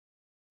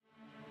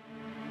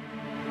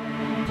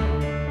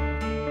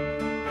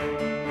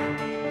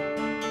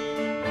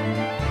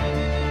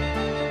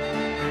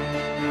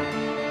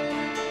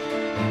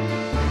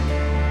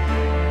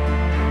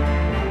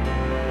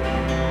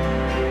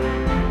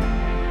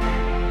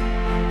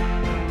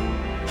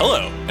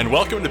and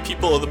welcome to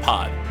People of the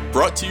Pod,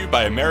 brought to you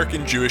by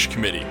American Jewish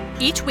Committee.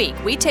 Each week,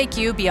 we take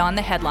you beyond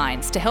the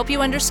headlines to help you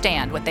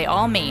understand what they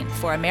all mean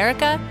for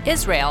America,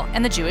 Israel,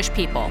 and the Jewish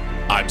people.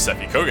 I'm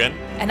Seffi Kogan.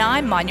 And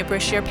I'm Manya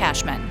Brashear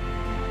Pashman.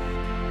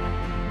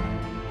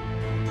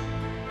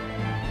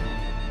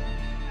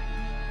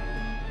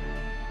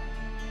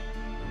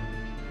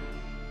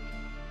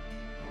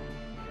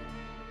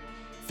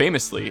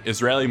 Famously,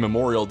 Israeli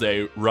Memorial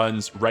Day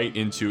runs right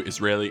into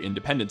Israeli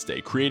Independence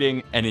Day,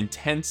 creating an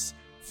intense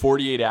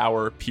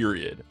 48-hour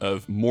period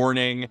of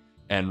mourning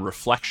and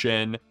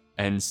reflection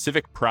and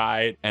civic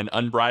pride and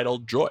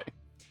unbridled joy.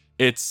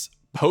 It's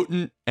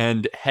potent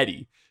and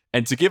heady.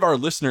 And to give our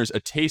listeners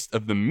a taste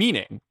of the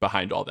meaning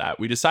behind all that,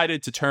 we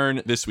decided to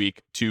turn this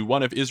week to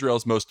one of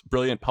Israel's most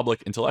brilliant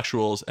public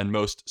intellectuals and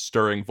most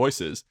stirring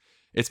voices.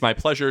 It's my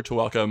pleasure to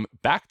welcome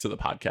back to the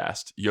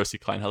podcast, Yossi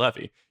Klein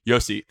Halevi.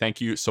 Yossi, thank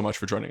you so much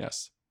for joining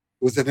us.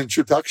 With an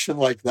introduction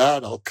like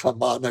that, I'll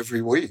come on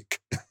every week.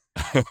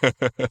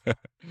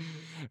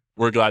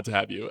 We're glad to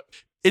have you.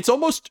 It's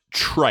almost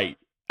trite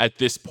at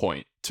this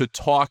point to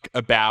talk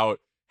about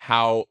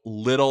how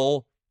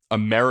little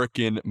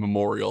American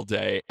Memorial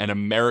Day and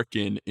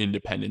American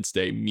Independence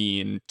Day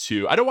mean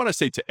to, I don't want to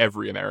say to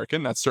every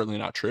American, that's certainly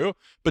not true,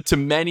 but to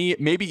many,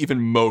 maybe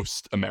even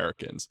most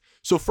Americans.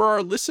 So for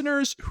our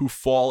listeners who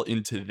fall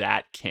into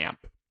that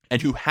camp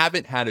and who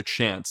haven't had a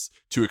chance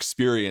to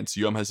experience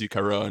Yom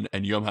HaZikaron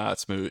and Yom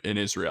HaAtzmaut in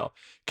Israel,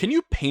 can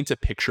you paint a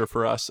picture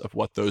for us of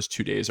what those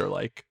 2 days are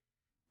like?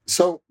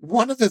 So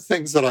one of the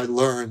things that I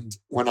learned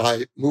when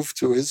I moved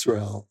to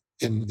Israel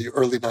in the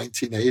early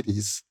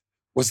 1980s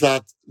was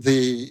that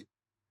the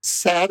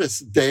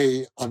saddest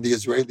day on the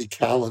Israeli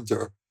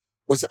calendar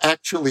was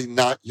actually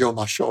not Yom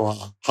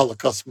HaShoah,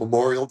 Holocaust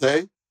Memorial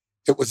Day.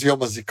 It was Yom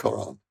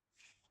HaZikaron.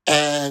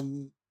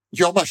 And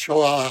Yom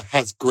HaShoah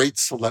has great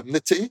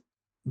solemnity,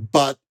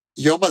 but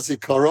Yom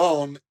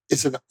HaZikaron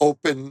is an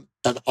open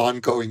and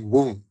ongoing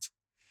wound.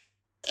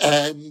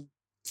 And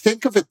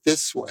think of it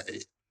this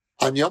way.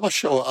 On Yom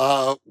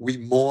HaShoah, we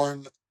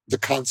mourn the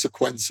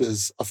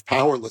consequences of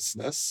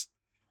powerlessness.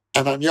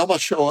 And on Yom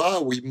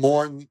HaShoah, we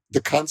mourn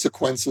the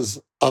consequences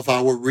of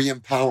our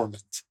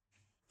re-empowerment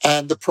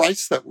and the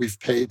price that we've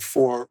paid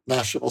for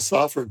national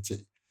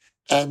sovereignty.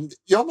 And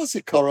Yom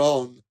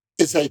HaZikaron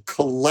is a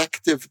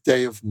collective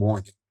day of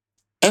mourning.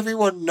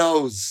 Everyone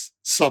knows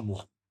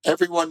someone.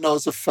 Everyone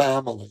knows a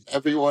family.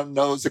 Everyone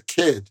knows a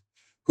kid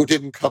who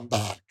didn't come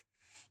back.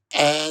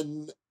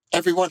 And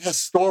everyone has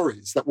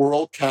stories that we're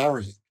all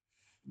carrying.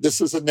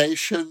 This is a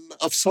nation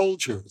of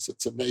soldiers.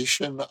 It's a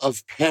nation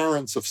of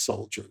parents of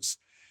soldiers.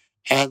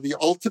 And the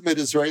ultimate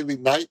Israeli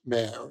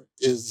nightmare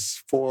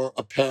is for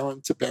a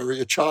parent to bury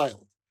a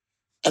child.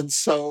 And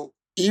so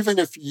even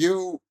if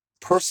you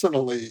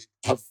personally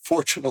have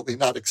fortunately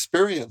not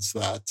experienced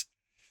that,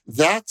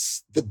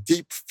 that's the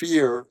deep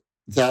fear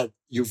that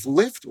you've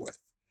lived with.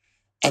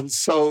 And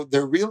so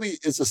there really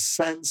is a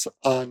sense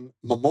on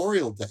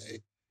Memorial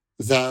Day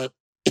that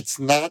it's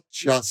not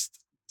just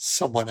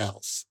someone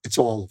else, it's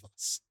all of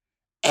us.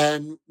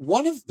 And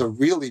one of the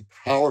really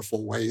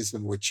powerful ways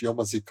in which Yom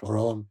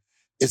HaZikaron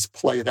is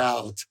played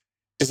out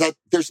is that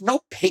there's no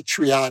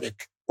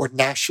patriotic or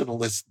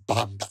nationalist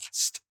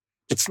bombast.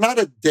 It's not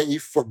a day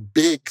for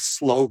big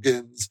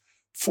slogans,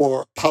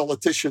 for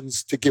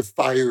politicians to give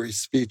fiery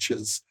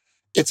speeches.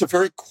 It's a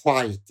very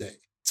quiet day.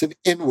 It's an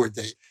inward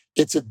day.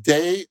 It's a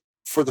day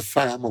for the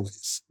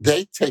families.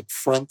 They take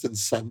front and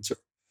center.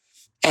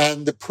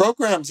 And the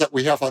programs that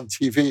we have on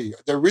TV,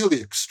 they're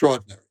really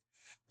extraordinary.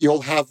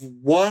 You'll have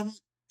one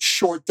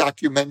short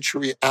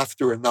documentary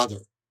after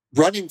another,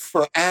 running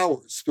for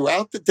hours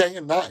throughout the day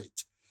and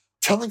night,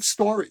 telling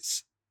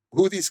stories,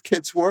 who these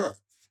kids were.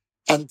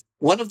 And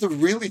one of the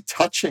really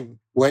touching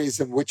ways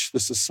in which the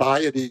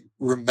society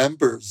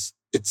remembers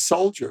its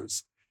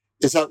soldiers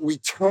is that we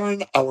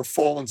turn our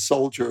fallen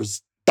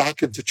soldiers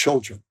back into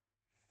children.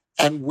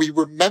 And we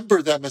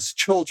remember them as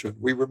children.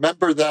 We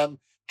remember them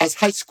as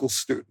high school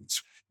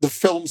students. The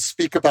films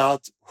speak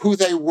about who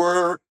they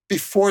were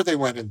before they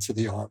went into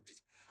the army,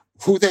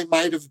 who they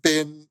might have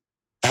been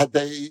had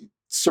they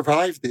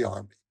survived the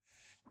army.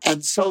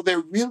 And so there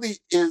really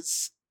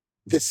is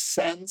this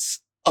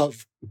sense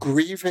of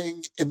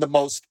grieving in the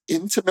most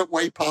intimate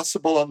way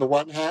possible on the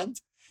one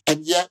hand,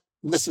 and yet,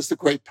 and this is the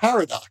great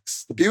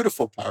paradox, the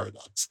beautiful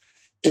paradox,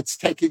 it's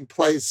taking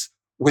place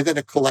within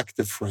a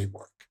collective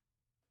framework.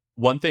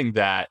 One thing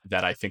that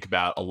I think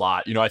about a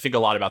lot, I think a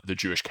lot about the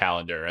Jewish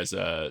calendar as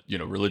a,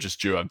 religious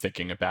Jew. I'm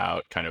thinking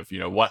about kind of,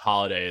 what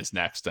holiday is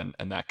next and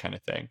that kind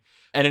of thing.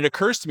 And it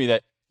occurs to me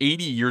that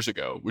 80 years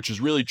ago, which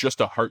is really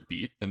just a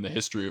heartbeat in the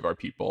history of our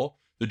people,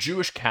 the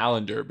Jewish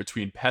calendar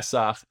between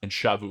Pesach and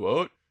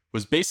Shavuot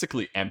was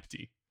basically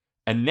empty.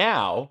 And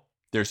now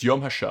there's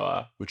Yom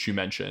HaShoah, which you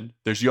mentioned.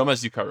 There's Yom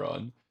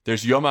HaZikaron.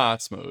 There's Yom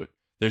HaAtzmaut.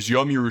 There's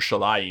Yom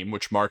Yerushalayim,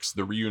 which marks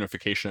the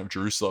reunification of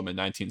Jerusalem in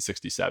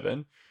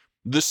 1967.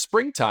 The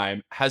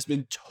springtime has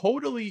been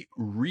totally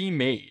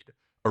remade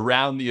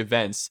around the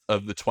events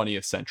of the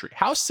 20th century.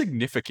 How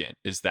significant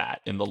is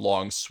that in the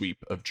long sweep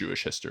of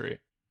Jewish history?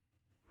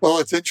 Well,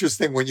 it's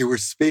interesting when you were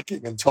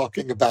speaking and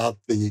talking about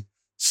the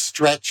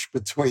stretch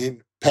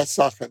between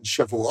Pesach and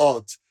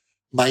Shavuot.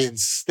 My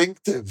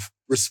instinctive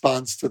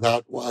response to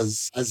that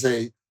was as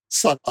a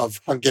son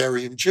of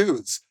Hungarian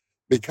Jews,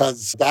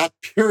 because that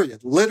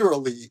period,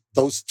 literally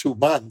those 2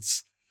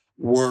 months,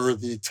 were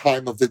the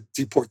time of the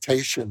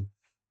deportation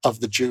of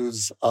the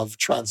Jews of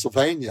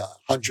Transylvania.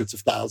 Hundreds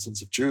of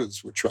thousands of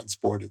Jews were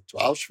transported to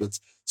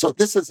Auschwitz. So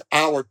this is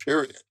our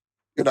period.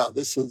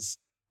 This is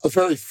a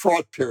very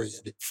fraught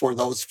period for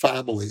those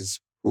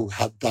families who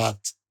had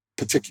that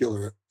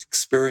particular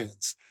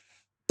experience.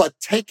 But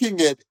taking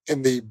it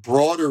in the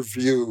broader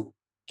view,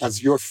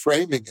 as you're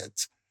framing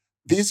it,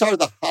 these are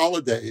the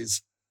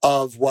holidays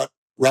of what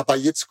Rabbi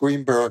Yitz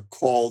Greenberg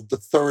called the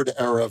third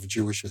era of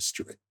Jewish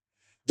history.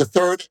 The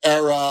third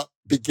era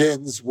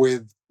begins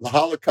with the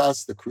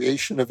Holocaust, the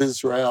creation of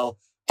Israel.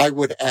 I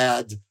would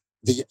add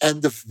the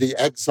end of the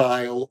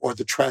exile or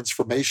the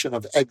transformation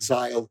of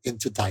exile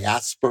into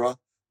diaspora,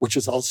 which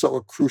is also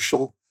a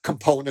crucial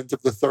component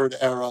of the third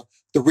era,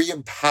 the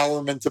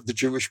re-empowerment of the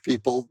Jewish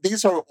people.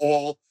 These are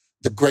all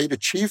the great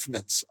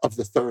achievements of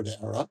the third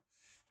era.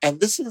 And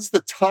this is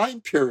the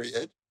time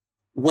period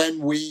when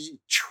we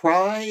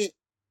try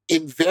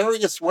in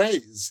various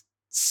ways,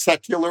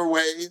 secular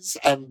ways,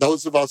 and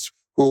those of us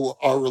who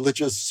are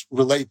religious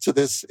relate to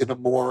this in a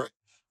more,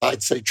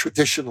 I'd say,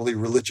 traditionally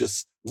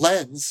religious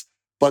lens.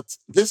 But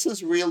this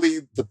is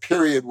really the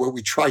period where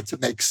we try to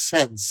make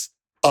sense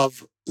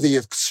of the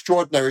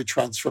extraordinary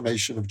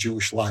transformation of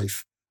Jewish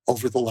life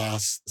over the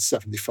last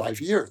 75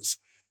 years.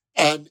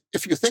 And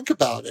if you think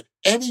about it,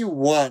 any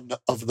one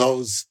of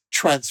those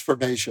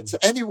transformations,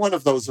 any one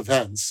of those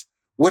events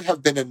would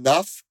have been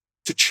enough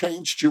to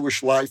change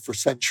Jewish life for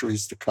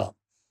centuries to come.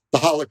 The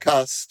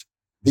Holocaust,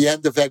 the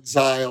end of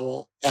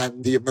exile,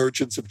 and the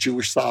emergence of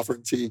Jewish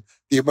sovereignty,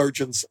 the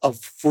emergence of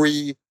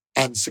free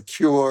and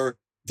secure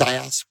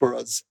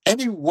diasporas,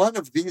 any one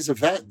of these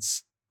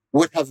events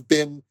would have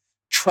been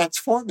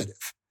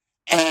transformative.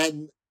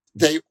 And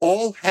they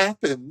all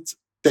happened,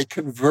 they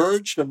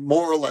converged at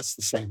more or less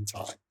the same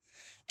time.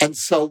 And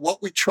so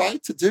what we try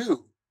to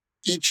do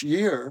each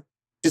year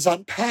is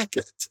unpack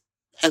it.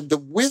 And the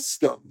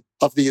wisdom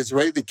of the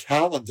Israeli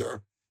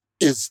calendar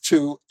is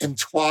to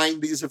entwine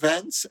these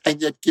events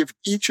and yet give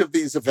each of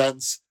these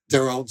events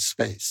their own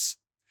space.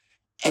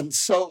 And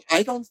so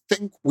I don't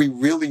think we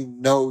really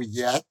know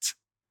yet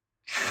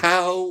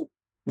how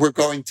we're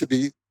going to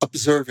be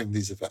observing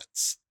these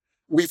events.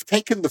 We've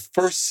taken the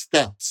first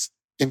steps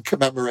in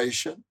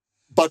commemoration,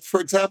 but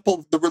for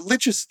example, the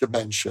religious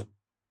dimension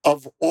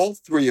of all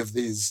three of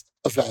these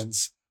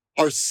events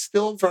are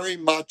still very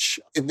much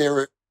in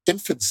their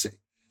infancy.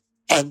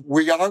 And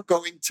we are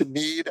going to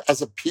need,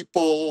 as a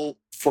people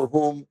for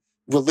whom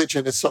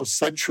religion is so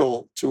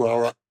central to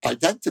our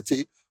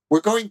identity,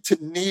 we're going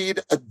to need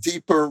a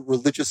deeper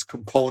religious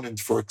component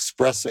for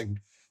expressing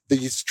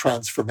these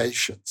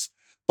transformations.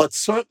 But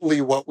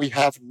certainly what we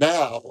have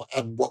now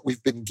and what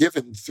we've been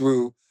given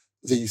through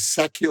the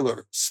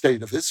secular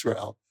state of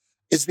Israel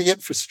is the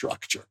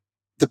infrastructure,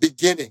 the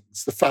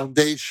beginnings, the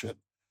foundation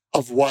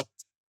of what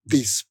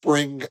the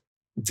spring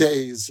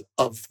days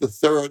of the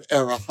third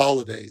era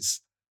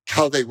holidays,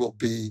 how they will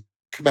be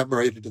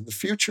commemorated in the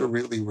future,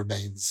 really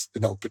remains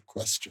an open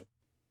question.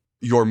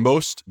 Your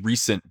most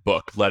recent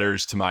book,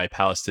 Letters to My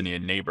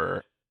Palestinian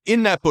Neighbor,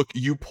 in that book,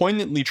 you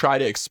poignantly try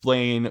to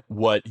explain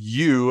what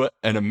you,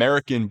 an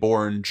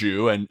American-born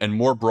Jew, and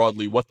more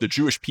broadly, what the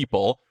Jewish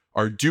people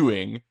are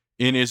doing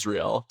in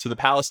Israel to the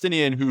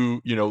Palestinian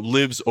who,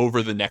 lives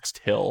over the next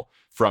hill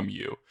from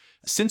you.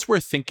 Since we're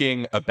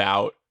thinking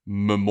about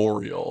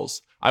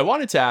memorials, I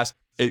wanted to ask,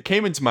 it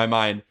came into my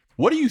mind,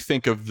 what do you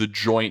think of the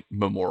joint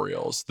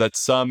memorials that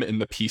some in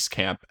the peace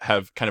camp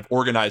have kind of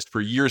organized for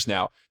years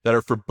now that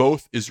are for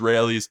both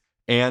Israelis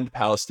and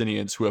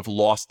Palestinians who have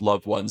lost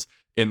loved ones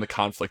in the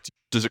conflict?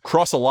 Does it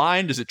cross a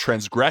line? Does it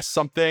transgress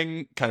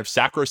something kind of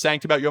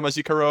sacrosanct about Yom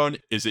HaZikaron?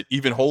 Is it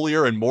even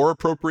holier and more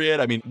appropriate?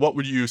 I mean, what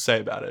would you say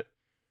about it?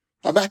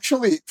 I'm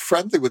actually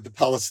friendly with the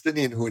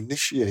Palestinian who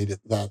initiated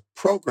that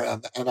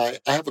program, and I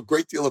have a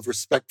great deal of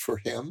respect for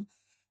him.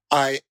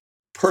 I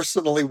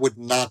personally would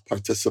not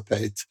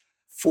participate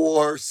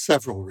for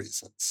several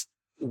reasons.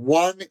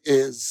 One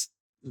is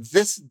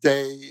this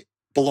day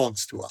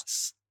belongs to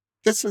us.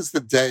 This is the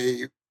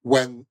day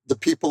when the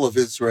people of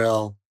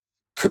Israel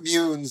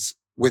communes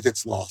with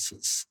its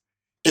losses.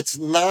 It's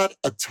not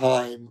a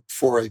time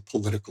for a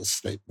political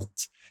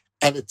statement.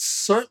 And it's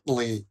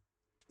certainly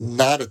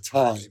not a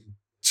time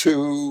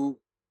to,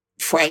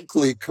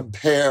 frankly,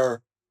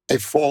 compare a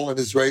fallen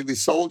Israeli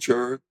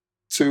soldier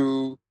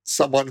to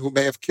someone who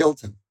may have killed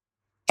him.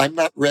 I'm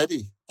not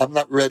ready. I'm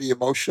not ready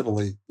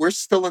emotionally. We're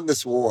still in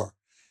this war.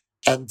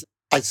 And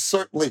I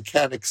certainly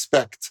can't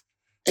expect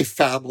a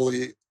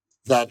family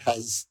that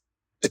has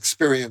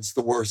experienced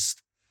the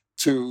worst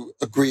to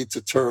agree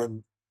to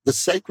turn the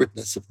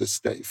sacredness of this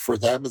day for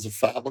them as a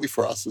family,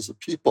 for us as a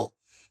people,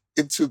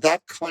 into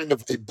that kind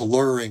of a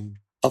blurring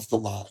of the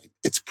line.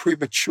 It's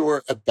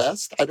premature at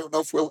best. I don't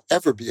know if we'll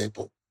ever be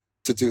able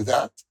to do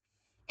that.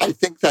 I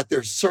think that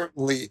there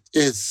certainly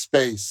is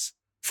space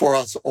for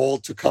us all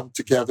to come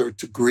together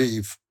to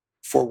grieve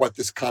for what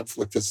this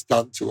conflict has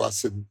done to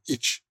us in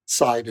each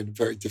side in a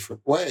very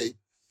different way.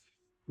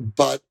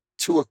 But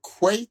to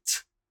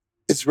equate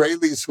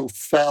Israelis who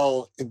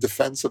fell in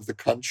defense of the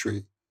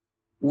country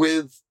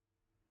with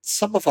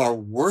some of our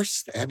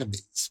worst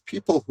enemies,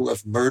 people who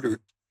have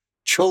murdered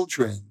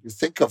children. You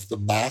think of the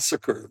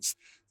massacres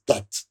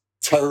that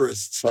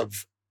terrorists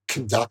have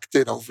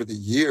conducted over the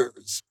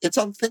years. It's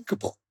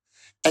unthinkable.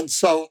 And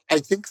so I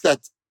think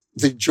that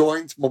the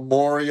joint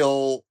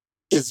memorial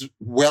is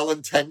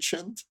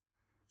well-intentioned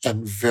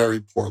and very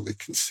poorly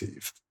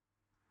conceived.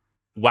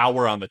 While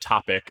we're on the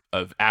topic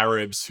of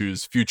Arabs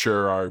whose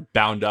future are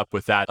bound up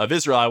with that of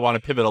Israel, I want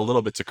to pivot a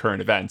little bit to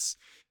current events.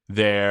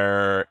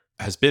 There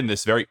has been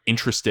this very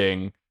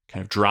interesting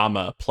kind of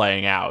drama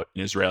playing out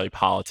in Israeli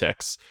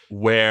politics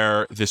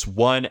where this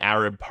one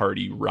Arab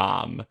party,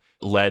 Ram,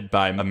 led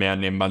by a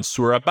man named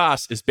Mansour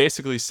Abbas, is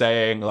basically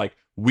saying, like,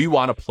 we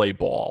want to play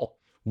ball.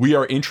 We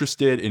are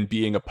interested in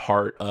being a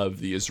part of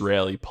the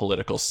Israeli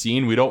political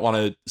scene. We don't want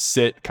to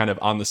sit kind of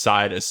on the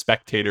side as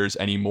spectators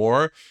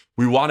anymore.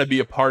 We want to be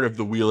a part of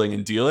the wheeling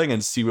and dealing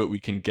and see what we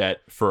can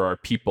get for our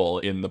people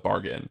in the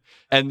bargain.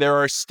 And there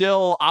are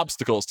still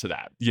obstacles to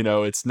that. You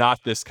know, it's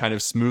not this kind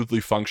of smoothly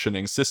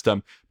functioning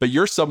system, but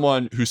you're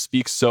someone who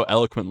speaks so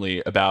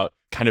eloquently about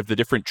kind of the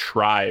different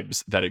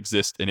tribes that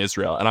exist in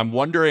Israel. And I'm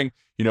wondering,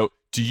 you know,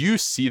 do you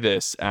see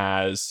this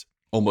as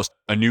almost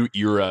a new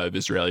era of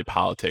Israeli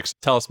politics?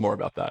 Tell us more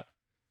about that.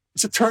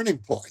 It's a turning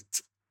point.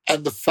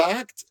 And the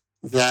fact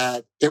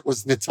that it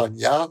was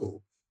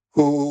Netanyahu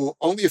who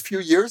only a few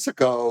years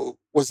ago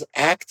was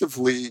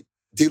actively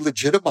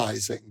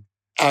delegitimizing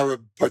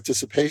Arab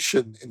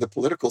participation in the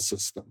political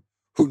system,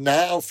 who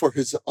now, for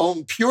his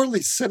own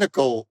purely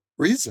cynical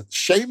reasons,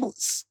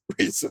 shameless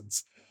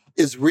reasons,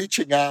 is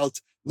reaching out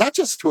not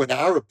just to an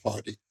Arab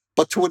party,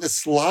 but to an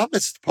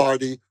Islamist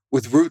party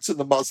with roots in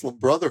the Muslim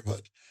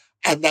Brotherhood,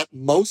 and that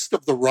most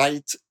of the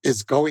right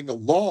is going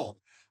along.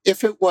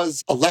 If it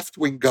was a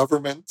left-wing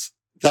government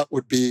that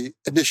would be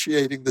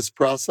initiating this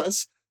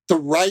process, the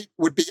right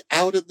would be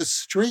out in the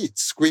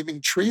streets screaming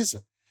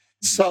treason.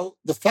 So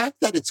the fact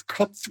that it's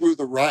come through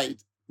the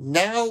right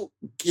now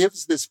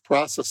gives this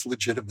process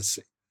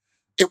legitimacy.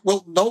 It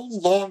will no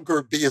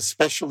longer be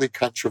especially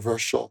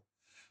controversial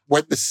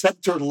when the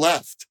center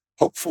left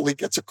hopefully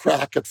gets a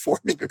crack at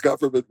forming a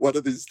government one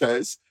of these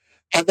days,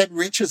 and then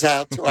reaches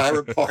out to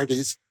Arab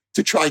parties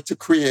to try to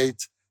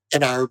create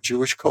an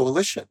Arab-Jewish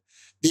coalition.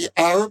 The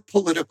Arab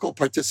political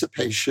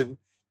participation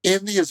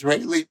in the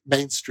Israeli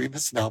mainstream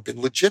has now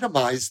been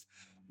legitimized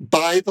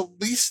by the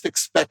least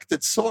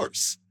expected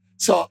source.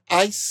 So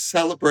I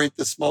celebrate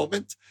this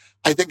moment.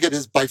 I think it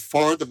is by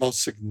far the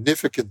most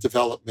significant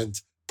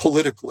development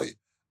politically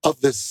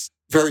of this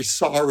very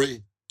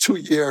sorry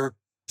 2-year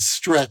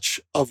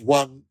stretch of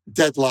one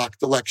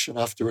deadlocked election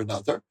after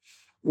another.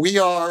 We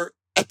are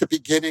at the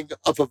beginning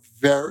of a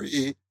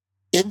very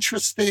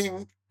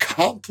interesting,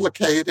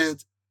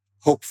 complicated,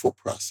 hopeful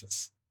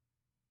process.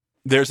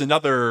 There's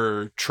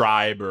another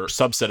tribe or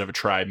subset of a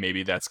tribe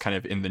maybe that's kind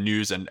of in the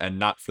news and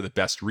not for the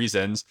best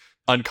reasons.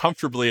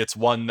 Uncomfortably, it's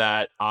one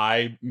that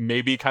I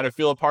maybe kind of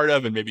feel a part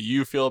of, and maybe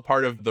you feel a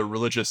part of, the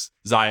religious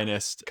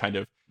Zionist kind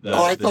of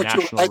I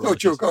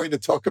thought you were going to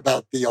talk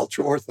about the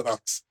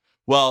ultra-Orthodox.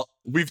 Well,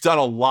 we've done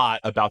a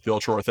lot about the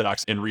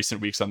ultra-Orthodox in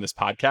recent weeks on this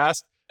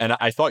podcast, and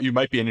I thought you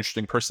might be an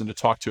interesting person to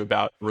talk to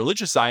about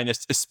religious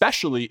Zionists,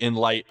 especially in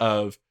light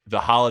of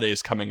the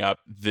holidays coming up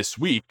this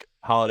week,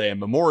 holiday and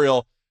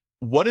memorial.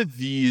 What do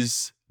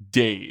these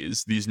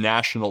days, these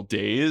national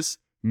days,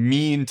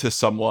 mean to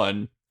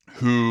someone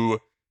who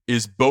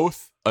is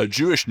both a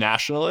Jewish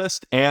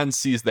nationalist and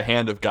sees the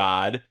hand of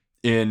God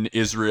in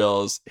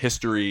Israel's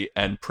history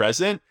and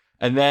present?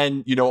 And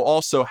then, you know,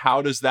 also,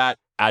 how does that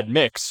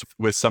admix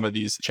with some of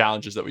these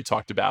challenges that we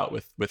talked about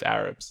with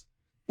Arabs?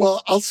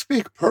 Well, I'll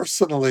speak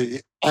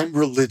personally. I'm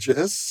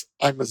religious.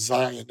 I'm a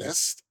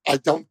Zionist. I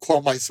don't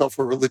call myself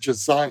a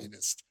religious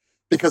Zionist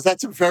because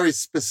that's a very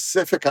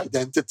specific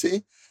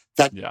identity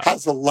that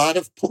has a lot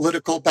of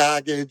political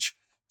baggage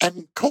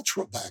and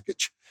cultural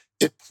baggage.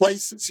 It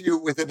places you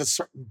within a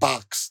certain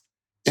box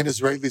in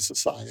Israeli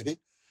society.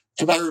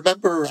 And I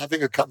remember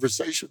having a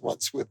conversation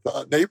once with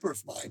a neighbor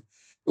of mine.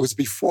 It was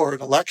before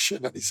an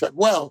election, and he said,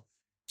 well,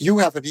 you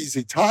have an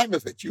easy time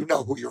of it. You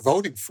know who you're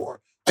voting for.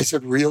 I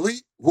said,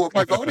 really? Who am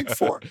I voting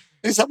for? And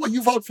he said, well,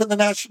 you vote for the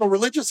national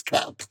religious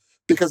camp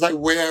because I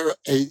wear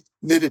a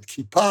knitted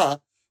kippah,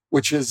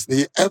 which is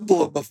the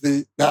emblem of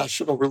the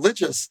national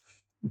religious.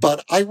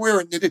 But I wear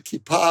a knitted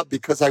kippah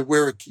because I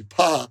wear a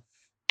kippah,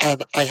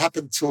 and I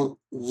happen to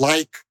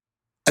like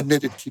a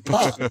knitted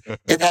kippah.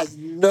 It has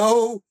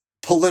no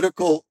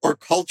political or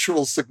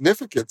cultural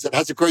significance. It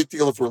has a great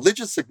deal of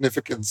religious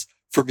significance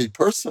for me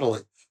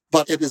personally,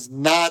 but it is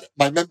not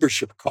my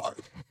membership card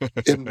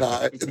in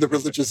the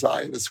religious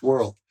Zionist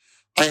world.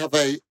 I have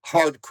a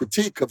hard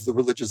critique of the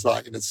religious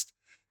Zionist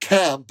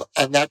camp,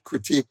 and that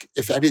critique,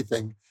 if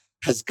anything,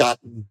 has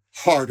gotten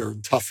harder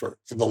and tougher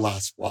in the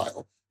last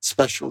while,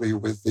 especially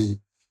with the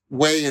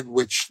way in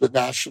which the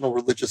national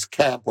religious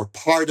camp, or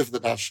part of the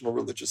national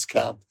religious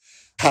camp,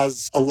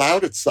 has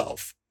allowed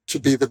itself to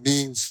be the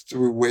means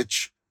through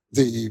which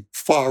the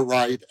far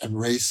right and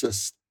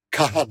racist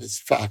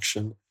Kahanist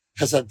faction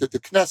has entered the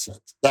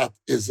Knesset. That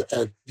is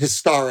a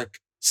historic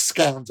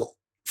scandal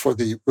for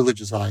the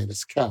religious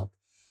Zionist camp.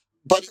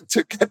 But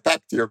to get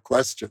back to your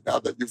question, now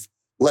that you've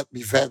let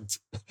me vent.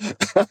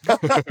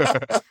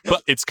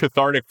 But it's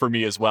cathartic for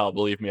me as well.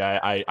 Believe me,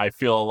 I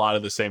feel a lot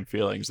of the same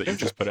feelings that you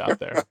just put out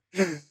there.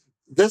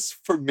 This,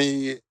 for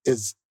me,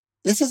 is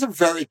a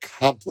very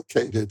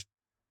complicated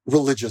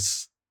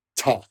religious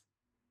time.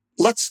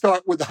 Let's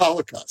start with the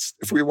Holocaust,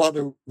 if we want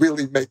to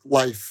really make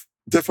life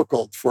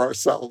difficult for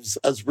ourselves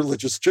as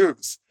religious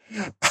Jews.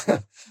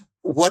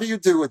 What do you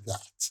do with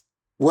that?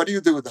 What do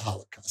you do with the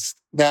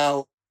Holocaust?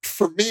 Now,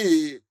 for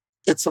me,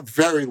 it's a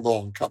very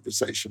long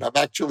conversation. I'm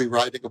actually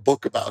writing a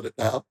book about it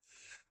now.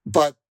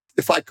 But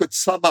if I could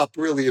sum up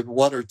really in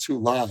one or two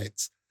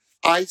lines,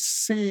 I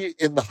see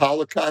in the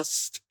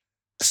Holocaust,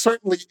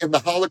 certainly in the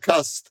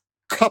Holocaust,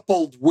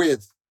 coupled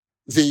with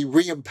the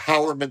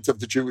re-empowerment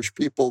of the Jewish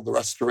people, the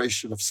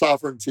restoration of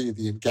sovereignty,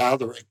 the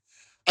ingathering,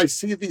 I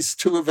see these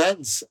two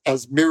events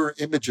as mirror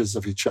images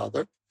of each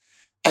other.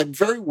 I'm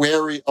very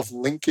wary of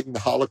linking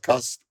the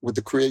Holocaust with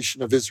the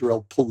creation of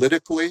Israel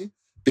politically,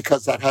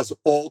 because that has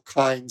all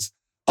kinds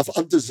of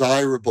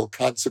undesirable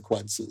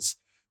consequences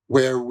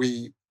where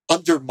we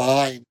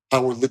undermine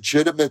our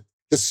legitimate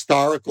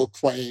historical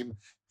claim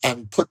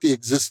and put the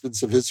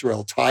existence of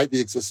Israel, tie the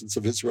existence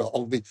of Israel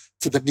only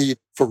to the need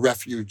for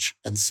refuge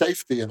and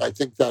safety. And I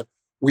think that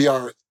we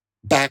are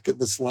back in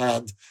this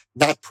land,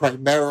 not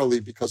primarily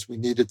because we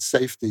needed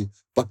safety,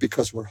 but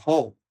because we're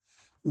home.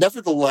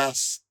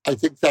 Nevertheless, I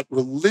think that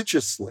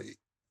religiously,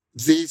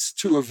 these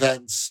two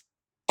events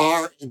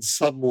are in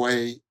some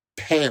way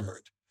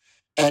paired.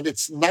 And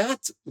it's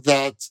not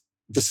that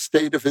the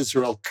state of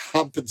Israel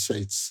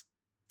compensates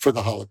for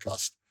the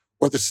Holocaust,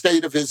 or the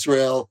state of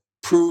Israel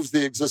proves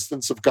the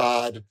existence of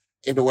God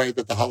in a way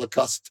that the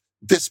Holocaust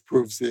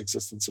disproves the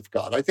existence of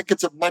God. I think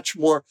it's a much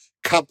more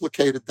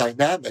complicated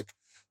dynamic.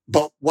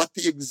 But what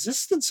the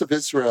existence of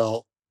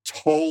Israel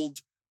told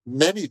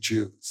many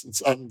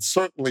Jews, and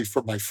certainly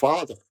for my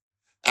father,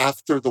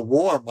 after the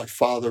war, my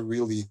father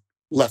really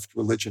left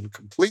religion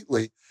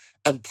completely.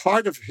 And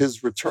part of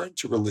his return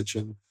to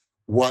religion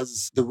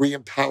was the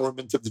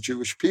re-empowerment of the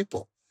Jewish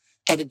people.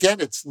 And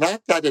again, it's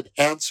not that it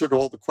answered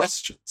all the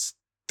questions.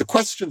 The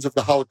questions of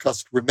the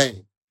Holocaust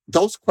remain.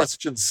 Those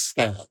questions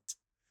stand.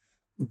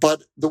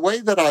 But the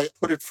way that I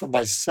put it for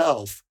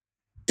myself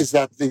is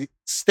that the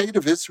state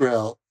of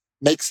Israel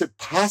makes it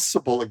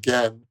possible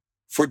again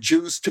for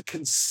Jews to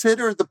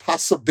consider the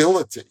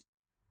possibility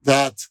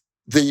that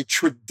the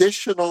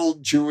traditional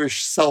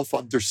Jewish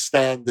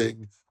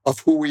self-understanding of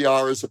who we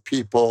are as a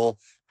people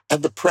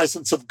and the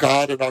presence of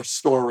God in our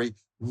story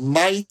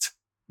might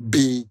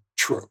be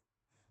true.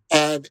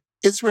 And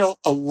Israel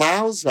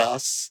allows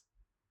us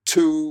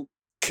to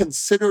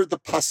consider the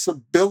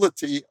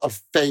possibility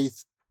of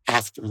faith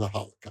after the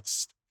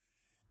Holocaust.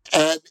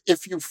 And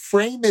if you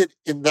frame it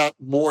in that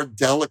more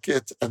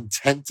delicate and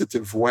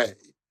tentative way,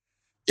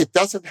 it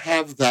doesn't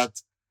have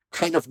that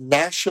kind of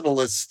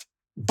nationalist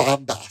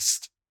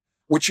bombast,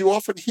 which you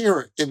often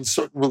hear in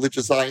certain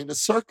religious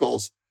Zionist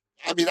circles.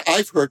 I mean,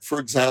 I've heard, for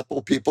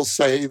example, people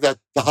say that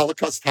the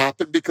Holocaust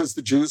happened because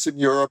the Jews in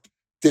Europe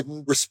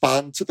didn't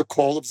respond to the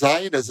call of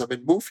Zionism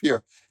and move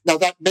here. Now,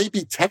 that may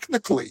be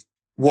technically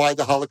why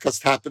the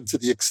Holocaust happened to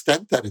the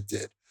extent that it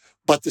did.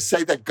 But to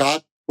say that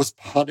God was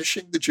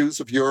punishing the Jews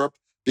of Europe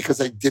because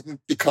they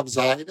didn't become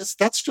Zionists,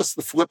 that's just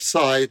the flip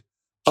side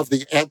of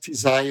the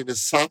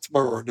anti-Zionist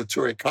Satmar or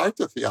Neturei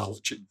Karta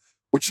theology,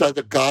 which said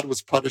that God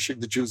was punishing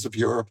the Jews of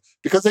Europe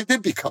because they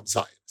did become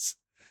Zionists.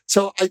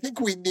 So I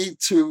think we need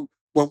to,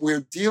 when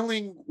we're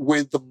dealing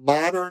with the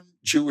modern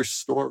Jewish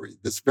story,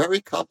 this very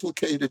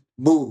complicated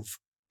move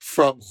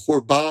from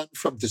Churban,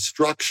 from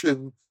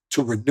destruction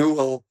to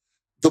renewal,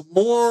 the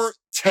more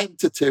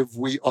tentative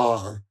we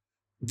are,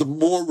 the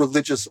more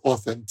religious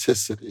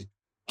authenticity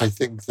I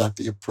think that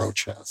the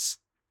approach has.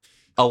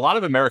 A lot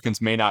of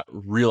Americans may not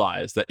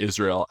realize that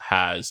Israel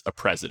has a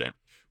president.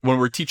 When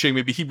we're teaching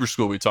maybe Hebrew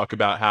school, we talk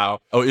about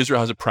how,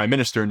 Israel has a prime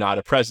minister, not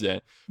a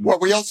president. Well,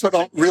 we also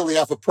don't really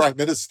have a prime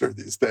minister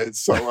these days.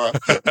 So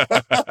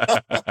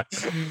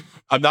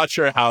I'm not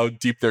sure how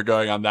deep they're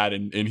going on that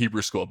in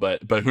Hebrew school,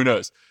 but who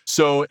knows?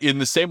 So in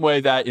the same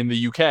way that in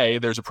the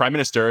UK, there's a prime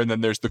minister and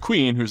then there's the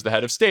Queen, who's the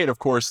head of state. Of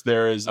course,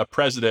 there is a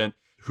president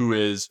who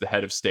is the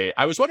head of state.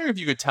 I was wondering if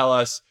you could tell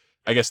us,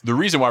 I guess the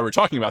reason why we're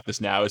talking about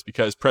this now is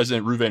because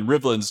President Reuven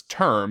Rivlin's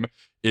term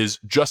is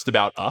just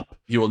about up.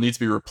 He will need to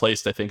be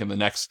replaced, I think, in the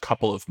next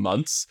couple of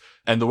months.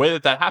 And the way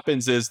that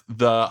happens is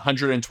the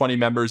 120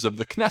 members of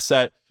the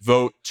Knesset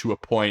vote to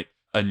appoint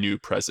a new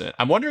president.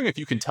 I'm wondering if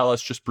you can tell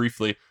us just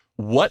briefly,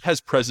 what has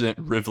President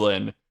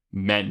Rivlin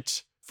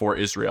meant for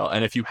Israel?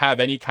 And if you have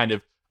any kind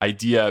of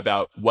idea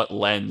about what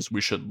lens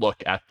we should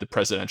look at the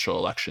presidential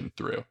election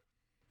through.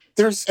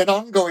 There's an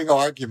ongoing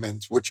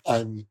argument, which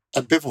I'm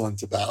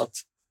ambivalent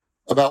about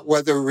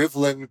whether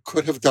Rivlin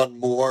could have done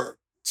more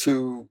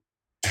to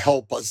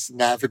help us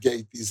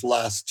navigate these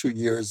last 2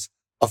 years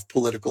of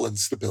political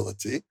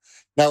instability.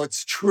 Now,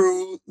 it's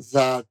true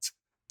that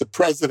the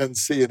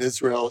presidency in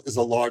Israel is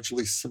a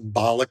largely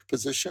symbolic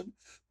position,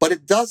 but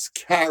it does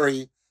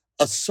carry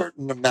a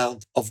certain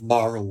amount of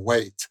moral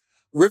weight.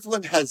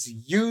 Rivlin has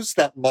used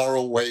that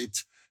moral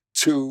weight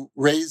to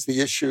raise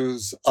the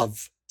issues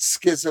of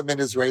schism in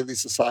Israeli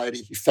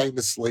society. He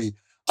famously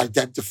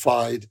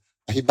identified,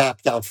 he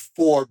mapped out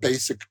 4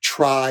 basic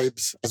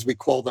tribes, as we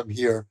call them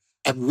here,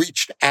 and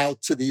reached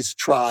out to these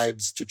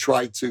tribes to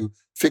try to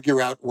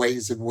figure out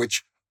ways in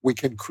which we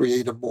can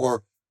create a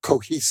more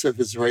cohesive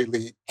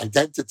Israeli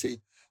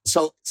identity.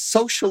 So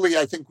socially,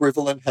 I think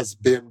Rivlin has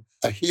been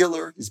a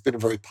healer. He's been a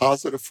very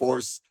positive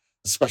force,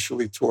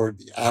 especially toward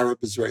the Arab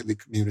Israeli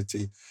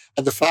community.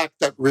 And the fact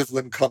that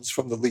Rivlin comes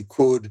from the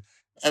Likud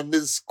and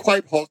is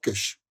quite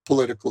hawkish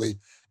politically,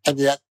 and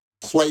yet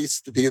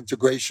placed the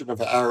integration of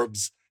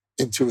Arabs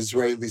into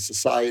Israeli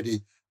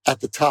society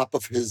at the top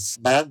of his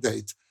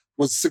mandate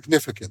was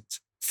significant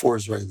for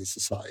Israeli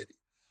society.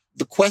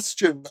 The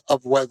question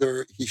of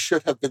whether he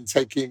should have been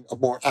taking a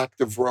more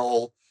active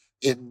role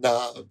in,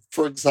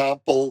 for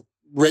example,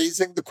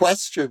 raising the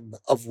question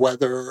of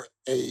whether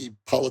a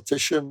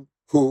politician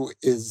who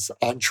is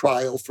on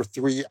trial for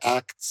 3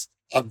 acts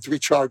on 3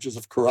 charges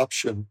of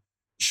corruption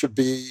should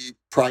be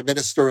prime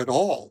minister at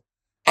all.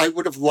 I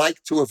would have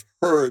liked to have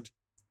heard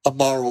a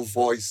moral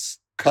voice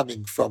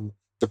coming from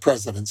the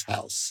president's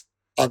house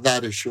on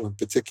that issue in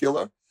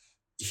particular.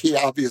 He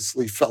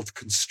obviously felt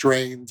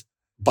constrained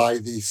by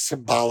the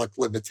symbolic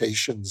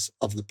limitations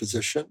of the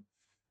position.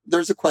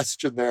 There's a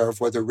question there of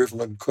whether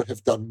Rivlin could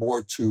have done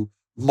more to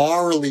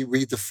morally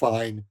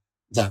redefine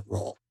that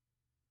role.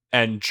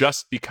 And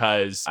just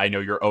because I know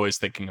you're always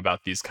thinking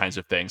about these kinds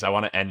of things, I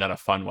want to end on a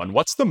fun one.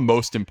 What's the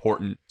most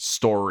important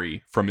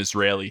story from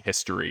Israeli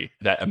history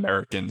that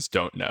Americans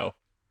don't know?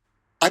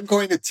 I'm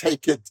going to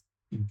take it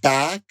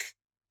back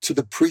to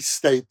the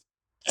pre-state.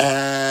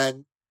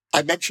 And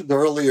I mentioned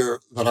earlier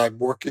that I'm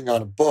working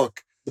on a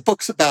book. The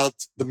book's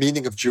about the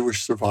meaning of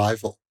Jewish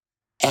survival.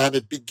 And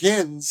it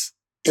begins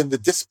in the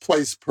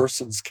displaced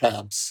persons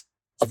camps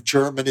of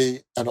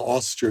Germany and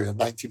Austria in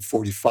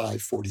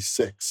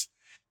 1945-46.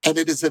 And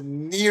it is a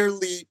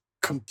nearly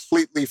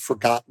completely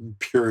forgotten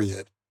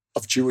period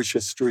of Jewish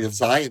history, of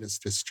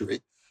Zionist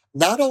history,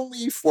 not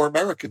only for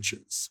American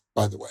Jews,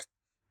 by the way,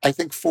 I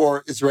think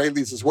for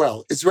Israelis as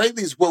well.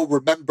 Israelis will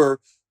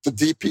remember the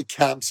DP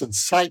camps in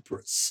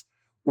Cyprus,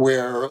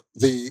 where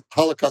the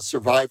Holocaust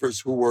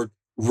survivors who were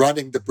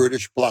running the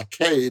British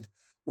blockade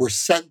were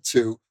sent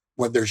to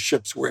when their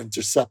ships were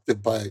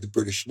intercepted by the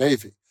British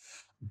Navy.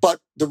 But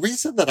the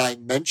reason that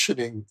I'm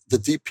mentioning the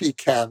DP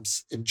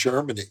camps in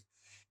Germany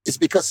is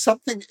because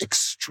something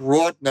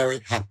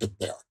extraordinary happened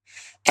there.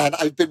 And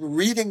I've been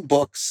reading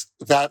books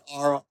that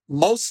are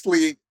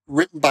mostly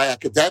written by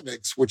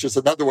academics, which is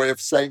another way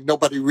of saying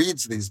nobody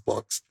reads these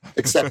books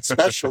except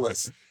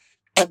specialists.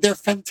 And they're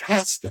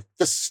fantastic.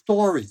 The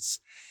stories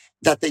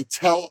that they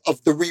tell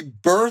of the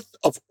rebirth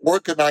of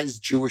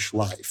organized Jewish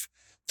life.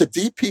 The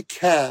DP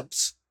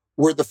camps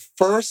were the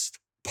first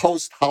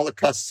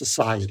post-Holocaust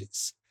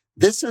societies.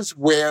 This is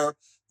where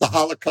the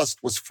Holocaust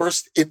was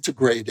first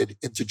integrated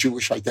into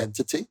Jewish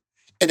identity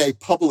in a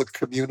public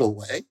communal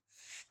way.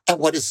 And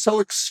what is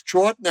so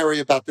extraordinary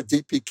about the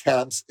DP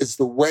camps is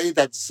the way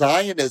that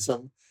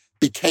Zionism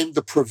became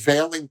the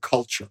prevailing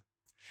culture.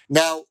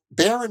 Now,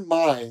 bear in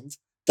mind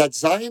that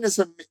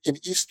Zionism in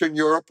Eastern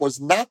Europe was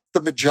not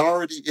the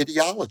majority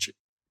ideology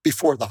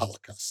before the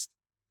Holocaust.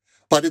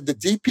 But in the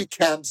DP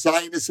camp,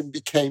 Zionism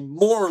became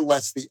more or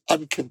less the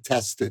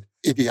uncontested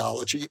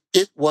ideology.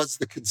 It was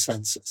the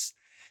consensus.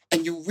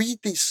 And you read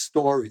these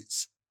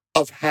stories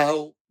of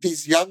how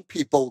these young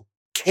people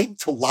came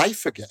to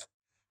life again,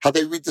 how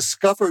they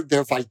rediscovered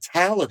their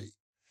vitality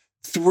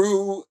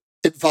through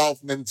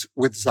involvement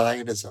with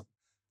Zionism,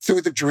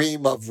 through the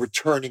dream of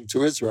returning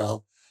to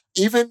Israel,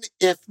 even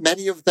if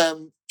many of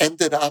them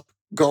ended up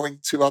going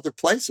to other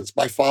places.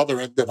 My father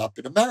ended up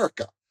in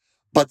America.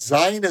 But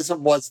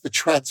Zionism was the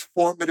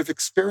transformative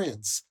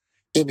experience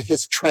in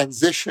his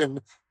transition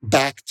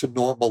back to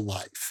normal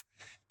life.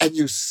 And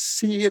you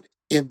see it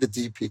in the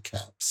DP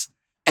camps.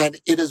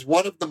 And it is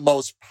one of the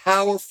most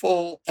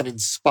powerful and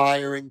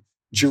inspiring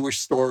Jewish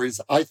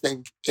stories, I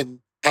think,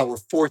 in our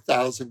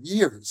 4,000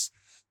 years.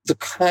 The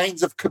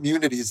kinds of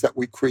communities that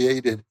we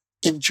created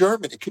in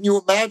Germany. Can you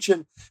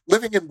imagine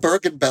living in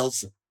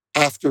Bergen-Belsen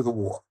after the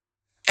war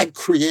and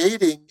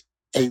creating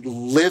a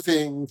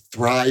living,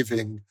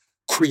 thriving,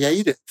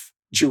 creative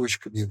Jewish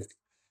community?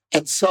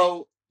 And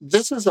so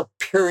this is a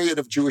period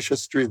of Jewish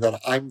history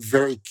that I'm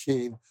very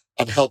keen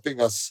on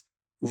helping us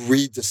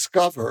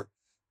rediscover,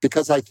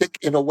 because I think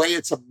in a way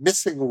it's a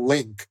missing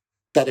link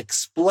that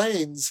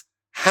explains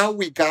how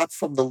we got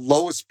from the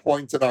lowest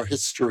point in our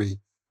history,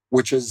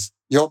 which is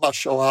Yom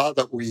HaShoah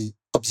that we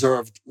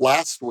observed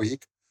last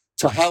week,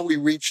 to how we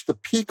reached the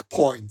peak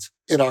point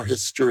in our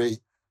history,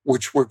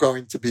 which we're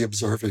going to be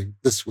observing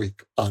this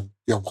week on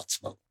Yom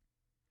Ha'atzmaut.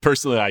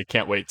 Personally, I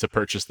can't wait to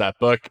purchase that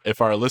book.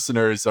 If our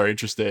listeners are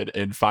interested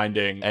in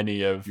finding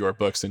any of your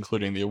books,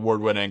 including the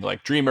award-winning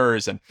like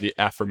Dreamers and the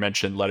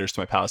aforementioned Letters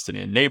to My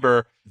Palestinian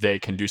Neighbor, they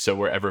can do so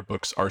wherever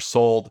books are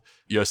sold.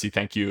 Yossi,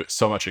 thank you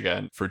so much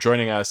again for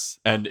joining us,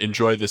 and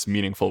enjoy this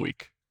meaningful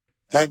week.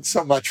 Thanks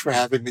so much for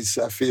having me,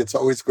 Seffi. It's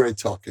always great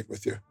talking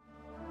with you.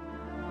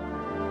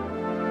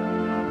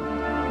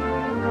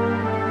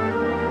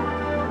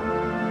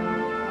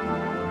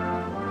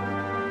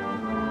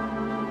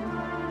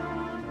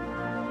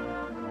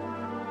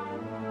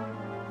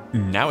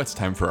 Now it's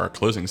time for our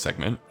closing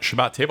segment,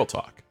 Shabbat Table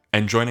Talk.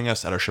 And joining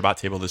us at our Shabbat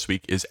table this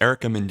week is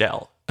Erica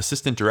Mindell,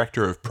 Assistant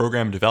Director of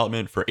Program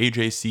Development for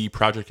AJC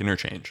Project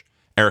Interchange.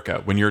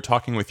 Erica, when you're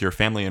talking with your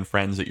family and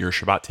friends at your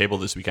Shabbat table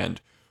this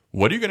weekend,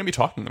 what are you going to be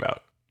talking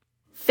about?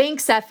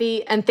 Thanks,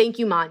 Seffi, and thank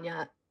you,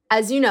 Manya.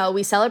 As you know,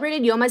 we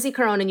celebrated Yom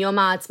HaZikaron and Yom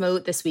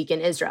HaAtzmaut this week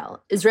in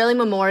Israel, Israeli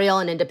Memorial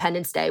and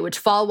Independence Day, which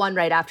fall one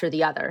right after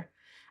the other.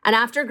 And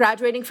after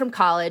graduating from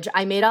college,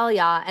 I made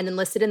Aliyah and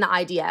enlisted in the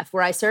IDF,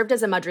 where I served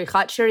as a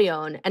Madrichat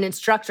Shirion, an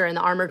instructor in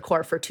the Armored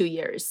Corps for 2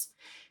 years.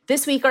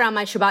 This week around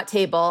my Shabbat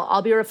table,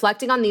 I'll be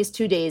reflecting on these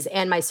 2 days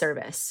and my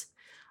service.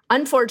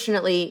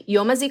 Unfortunately,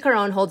 Yom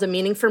HaZikaron holds a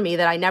meaning for me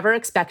that I never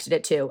expected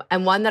it to,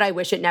 and one that I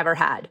wish it never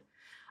had.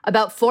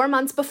 About 4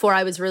 months before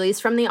I was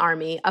released from the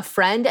Army, a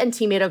friend and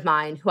teammate of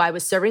mine who I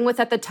was serving with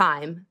at the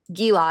time,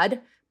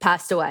 Gilad,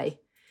 passed away.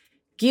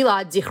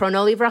 Gilad,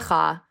 Zichrono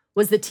Livracha,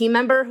 was the team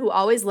member who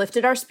always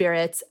lifted our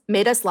spirits,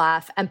 made us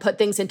laugh, and put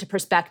things into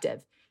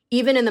perspective,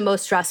 even in the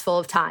most stressful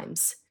of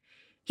times.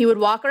 He would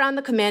walk around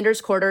the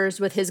commander's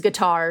quarters with his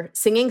guitar,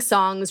 singing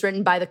songs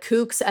written by the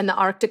Kooks and the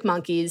Arctic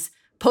Monkeys,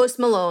 Post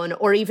Malone,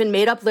 or even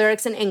made up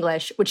lyrics in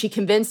English, which he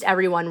convinced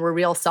everyone were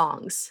real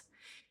songs.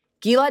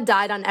 Gilad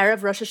died on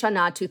Erev Rosh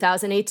Hashanah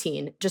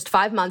 2018, just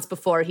 5 months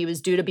before he was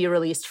due to be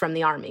released from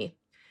the Army.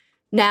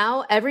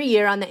 Now, every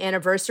year on the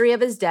anniversary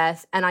of his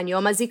death and on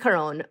Yom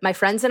HaZikaron, my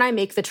friends and I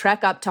make the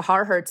trek up to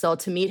Har Herzl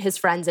to meet his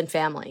friends and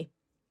family.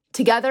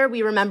 Together,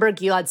 we remember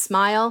Gilad's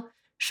smile,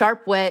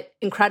 sharp wit,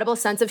 incredible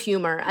sense of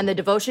humor, and the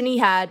devotion he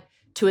had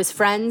to his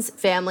friends,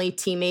 family,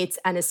 teammates,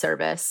 and his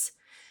service.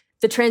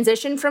 The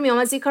transition from Yom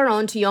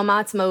HaZikaron to Yom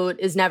HaAtzmaut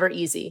is never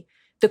easy.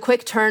 The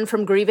quick turn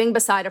from grieving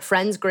beside a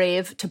friend's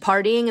grave to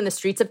partying in the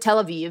streets of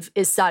Tel Aviv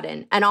is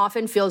sudden and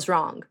often feels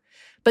wrong.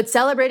 But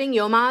celebrating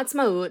Yom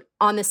HaAtzmaut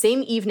on the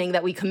same evening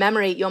that we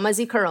commemorate Yom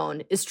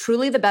HaZikaron is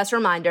truly the best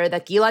reminder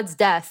that Gilad's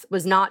death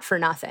was not for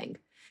nothing.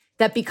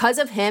 That because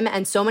of him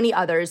and so many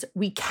others,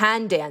 we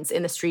can dance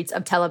in the streets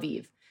of Tel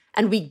Aviv,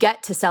 and we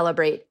get to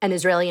celebrate an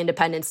Israeli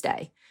Independence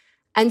Day.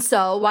 And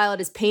so, while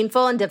it is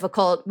painful and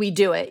difficult, we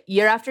do it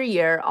year after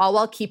year, all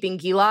while keeping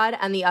Gilad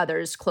and the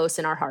others close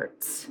in our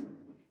hearts.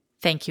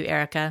 Thank you,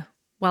 Erica.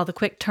 While the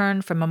quick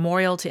turn from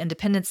Memorial to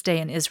Independence Day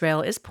in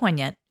Israel is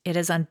poignant, it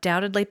is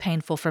undoubtedly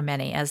painful for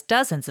many, as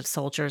dozens of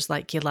soldiers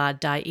like Gilad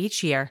die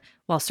each year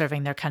while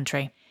serving their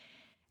country.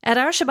 At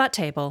our Shabbat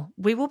table,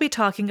 we will be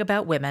talking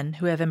about women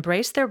who have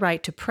embraced their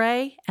right to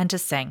pray and to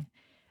sing.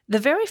 The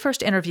very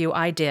first interview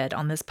I did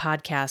on this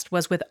podcast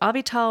was with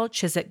Avital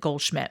Chizik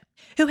Goldschmidt,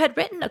 who had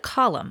written a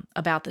column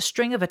about the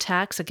string of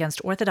attacks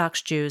against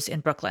Orthodox Jews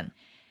in Brooklyn.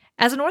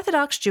 As an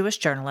Orthodox Jewish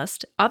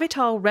journalist,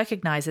 Avital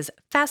recognizes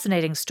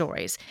fascinating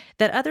stories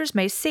that others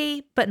may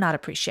see but not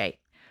appreciate.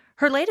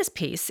 Her latest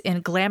piece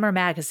in Glamour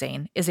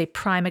magazine is a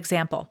prime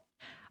example.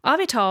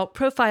 Avital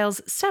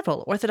profiles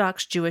several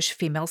Orthodox Jewish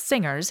female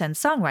singers and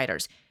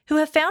songwriters who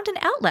have found an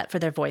outlet for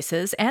their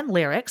voices and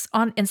lyrics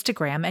on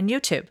Instagram and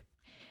YouTube.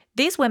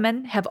 These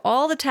women have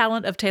all the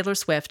talent of Taylor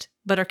Swift,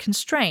 but are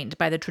constrained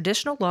by the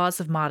traditional laws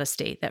of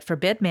modesty that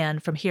forbid men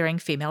from hearing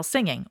female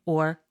singing,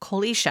 or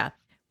Kol Isha,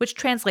 which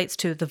translates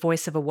to the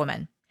voice of a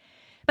woman.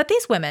 But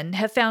these women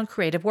have found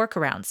creative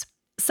workarounds.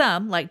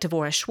 Some, like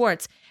Devorah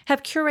Schwartz,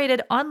 have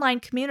curated online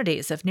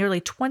communities of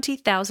nearly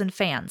 20,000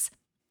 fans.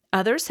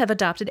 Others have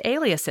adopted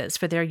aliases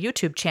for their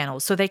YouTube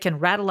channels so they can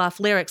rattle off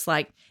lyrics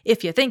like,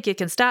 "If you think you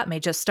can stop me,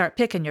 just start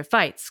picking your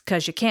fights,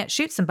 'cause you can't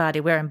shoot somebody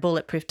wearing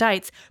bulletproof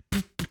tights."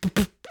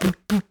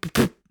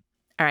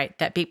 All right,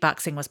 that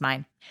beatboxing was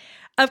mine.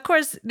 Of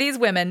course, these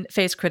women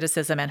face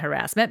criticism and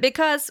harassment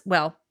because,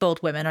 well,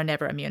 bold women are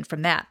never immune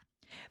from that.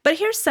 But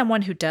here's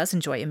someone who does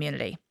enjoy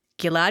immunity: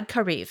 Gilad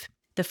Kariv,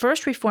 the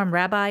first Reform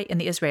rabbi in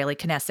the Israeli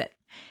Knesset.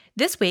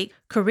 This week,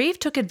 Kariv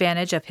took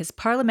advantage of his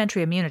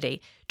parliamentary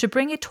immunity to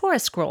bring a Torah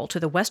scroll to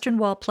the Western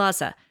Wall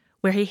Plaza,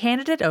 where he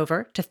handed it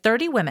over to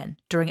 30 women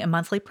during a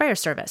monthly prayer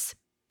service.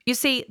 You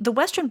see, the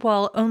Western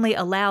Wall only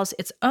allows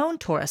its own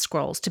Torah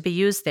scrolls to be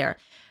used there,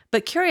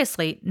 but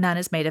curiously, none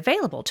is made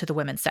available to the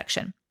women's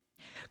section.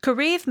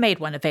 Kariv made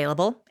one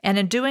available, and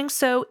in doing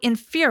so,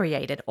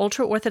 infuriated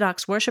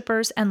ultra-Orthodox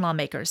worshippers and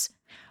lawmakers.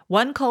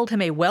 One called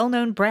him a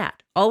well-known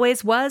brat,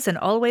 always was and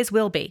always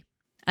will be.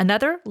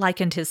 Another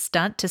likened his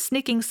stunt to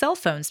sneaking cell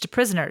phones to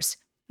prisoners.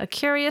 A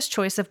curious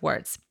choice of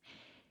words.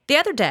 The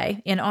other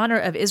day, in honor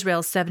of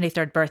Israel's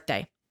 73rd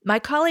birthday, my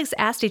colleagues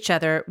asked each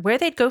other where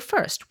they'd go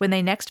first when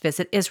they next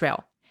visit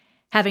Israel.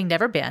 Having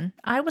never been,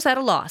 I was at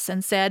a loss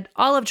and said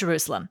all of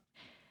Jerusalem.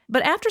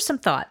 But after some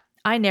thought,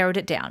 I narrowed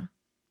it down.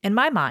 In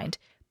my mind,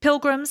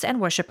 Pilgrims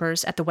and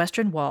worshippers at the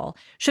Western Wall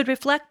should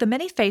reflect the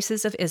many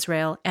faces of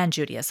Israel and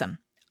Judaism: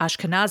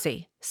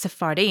 Ashkenazi,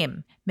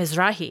 Sephardim,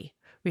 Mizrahi,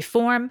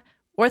 Reform,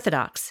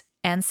 Orthodox,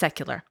 and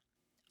secular.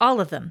 All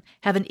of them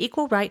have an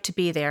equal right to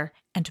be there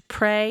and to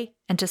pray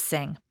and to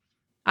sing.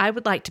 I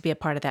would like to be a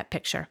part of that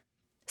picture.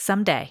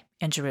 Someday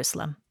in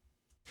Jerusalem.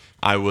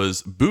 I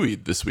was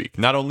buoyed this week,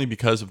 not only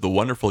because of the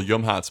wonderful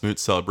Yom HaAtzmaut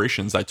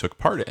celebrations I took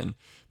part in,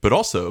 but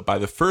also by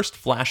the first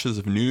flashes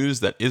of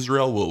news that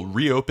Israel will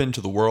reopen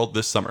to the world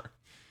this summer.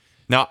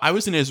 Now, I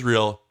was in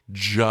Israel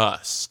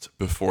just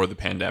before the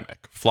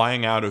pandemic,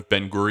 flying out of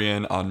Ben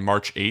Gurion on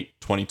March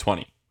 8,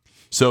 2020.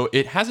 So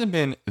it hasn't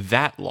been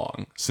that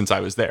long since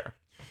I was there.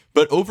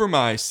 But over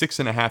my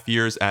 6.5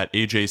 years at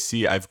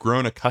AJC, I've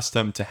grown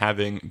accustomed to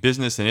having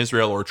business in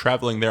Israel or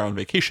traveling there on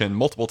vacation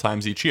multiple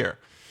times each year.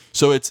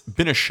 So it's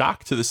been a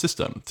shock to the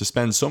system to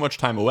spend so much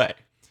time away.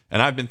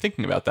 And I've been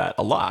thinking about that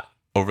a lot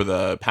over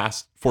the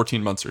past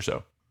 14 months or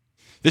so.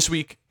 This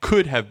week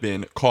could have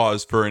been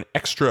cause for an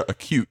extra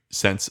acute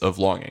sense of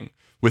longing,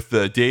 with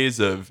the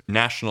days of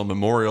national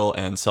memorial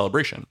and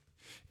celebration.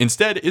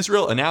 Instead,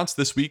 Israel announced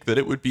this week that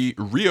it would be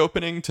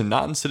reopening to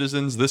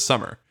non-citizens this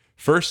summer,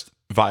 first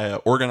via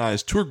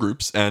organized tour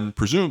groups and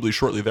presumably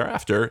shortly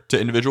thereafter to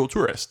individual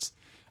tourists.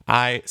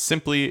 I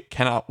simply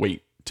cannot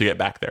wait to get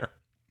back there.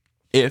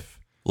 If,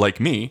 like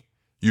me,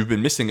 you've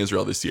been missing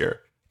Israel this year,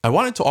 I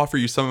wanted to offer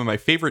you some of my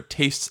favorite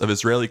tastes of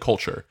Israeli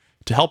culture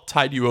to help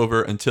tide you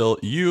over until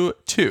you,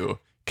 too,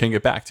 can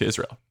get back to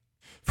Israel.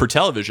 For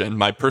television,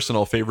 my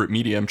personal favorite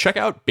medium, check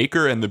out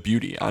Baker and the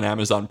Beauty on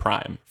Amazon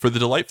Prime for the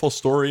delightful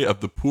story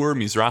of the poor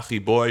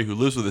Mizrahi boy who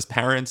lives with his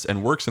parents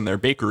and works in their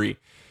bakery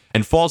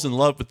and falls in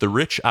love with the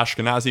rich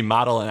Ashkenazi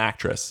model and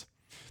actress.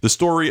 The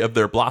story of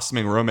their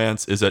blossoming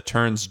romance is at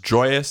turns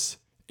joyous,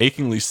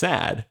 achingly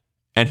sad,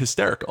 and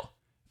hysterical.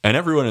 And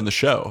everyone in the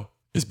show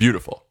is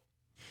beautiful.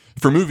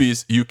 For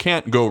movies, you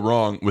can't go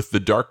wrong with the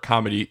dark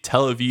comedy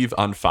Tel Aviv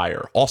on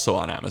Fire, also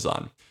on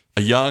Amazon.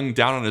 A young,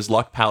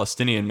 down-on-his-luck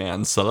Palestinian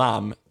man,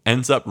 Salam,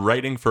 ends up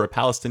writing for a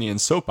Palestinian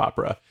soap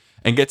opera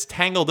and gets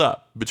tangled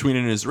up between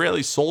an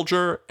Israeli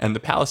soldier and the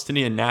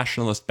Palestinian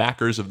nationalist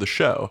backers of the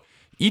show,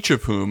 each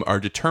of whom are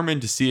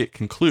determined to see it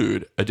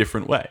conclude a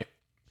different way.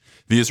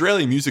 The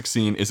Israeli music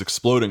scene is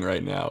exploding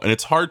right now, and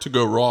it's hard to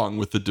go wrong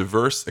with the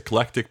diverse,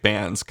 eclectic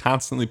bands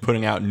constantly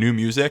putting out new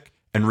music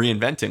and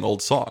reinventing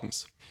old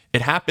songs.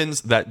 It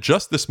happens that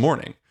just this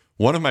morning,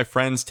 one of my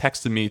friends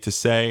texted me to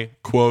say,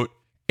 quote,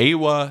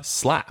 Ewa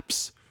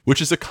slaps, which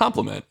is a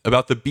compliment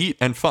about the beat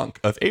and funk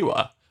of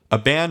Ewa, a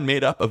band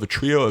made up of a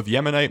trio of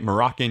Yemenite,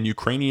 Moroccan,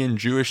 Ukrainian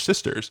Jewish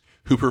sisters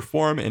who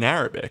perform in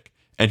Arabic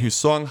and whose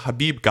song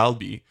Habib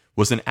Galbi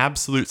was an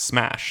absolute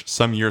smash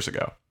some years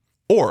ago.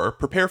 Or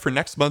prepare for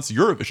next month's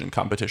Eurovision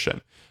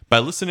competition by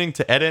listening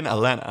to Eden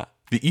Alena,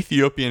 the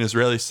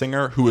Ethiopian-Israeli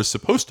singer who was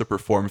supposed to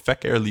perform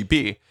Feker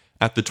Libi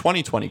at the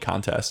 2020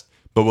 contest,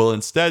 but will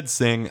instead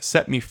sing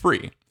Set Me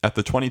Free at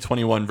the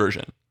 2021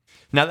 version.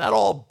 Now that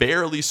all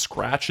barely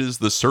scratches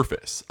the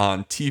surface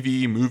on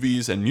TV,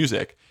 movies, and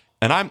music,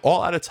 and I'm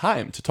all out of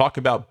time to talk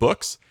about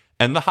books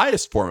and the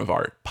highest form of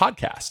art,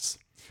 podcasts.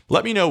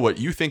 Let me know what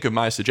you think of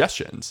my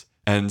suggestions,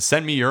 and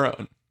send me your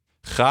own.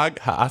 Chag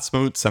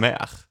HaAtzmaut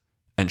Sameach,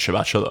 and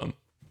Shabbat Shalom.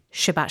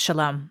 Shabbat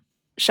Shalom.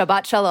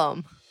 Shabbat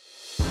Shalom.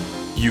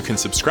 You can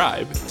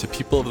subscribe to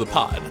People of the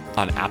Pod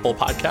on Apple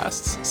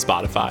Podcasts,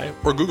 Spotify,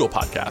 or Google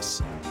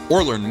Podcasts,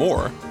 or learn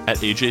more at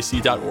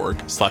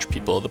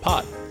ajc.org/People of the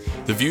Pod.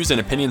 The views and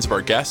opinions of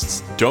our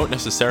guests don't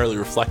necessarily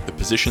reflect the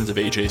positions of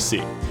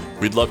AJC.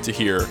 We'd love to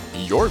hear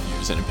your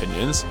views and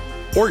opinions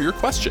or your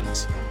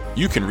questions.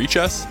 You can reach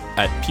us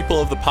at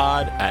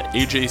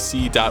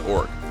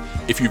peopleofthepod@ajc.org.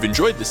 If you've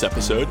enjoyed this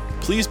episode,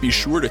 please be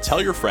sure to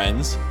tell your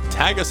friends,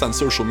 tag us on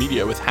social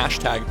media with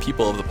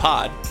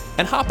 #PeopleOfThePod,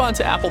 and hop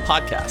onto Apple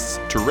Podcasts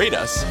to rate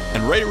us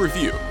and write a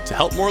review to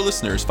help more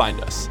listeners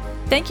find us.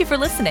 Thank you for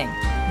listening.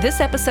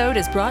 This episode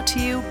is brought to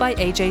you by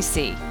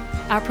AJC.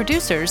 Our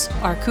producers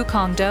are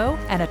Kukong Do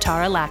and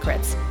Atara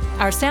Lakritz.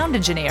 Our sound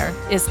engineer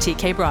is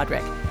TK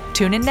Broderick.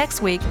 Tune in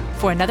next week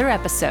for another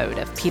episode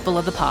of People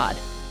of the Pod.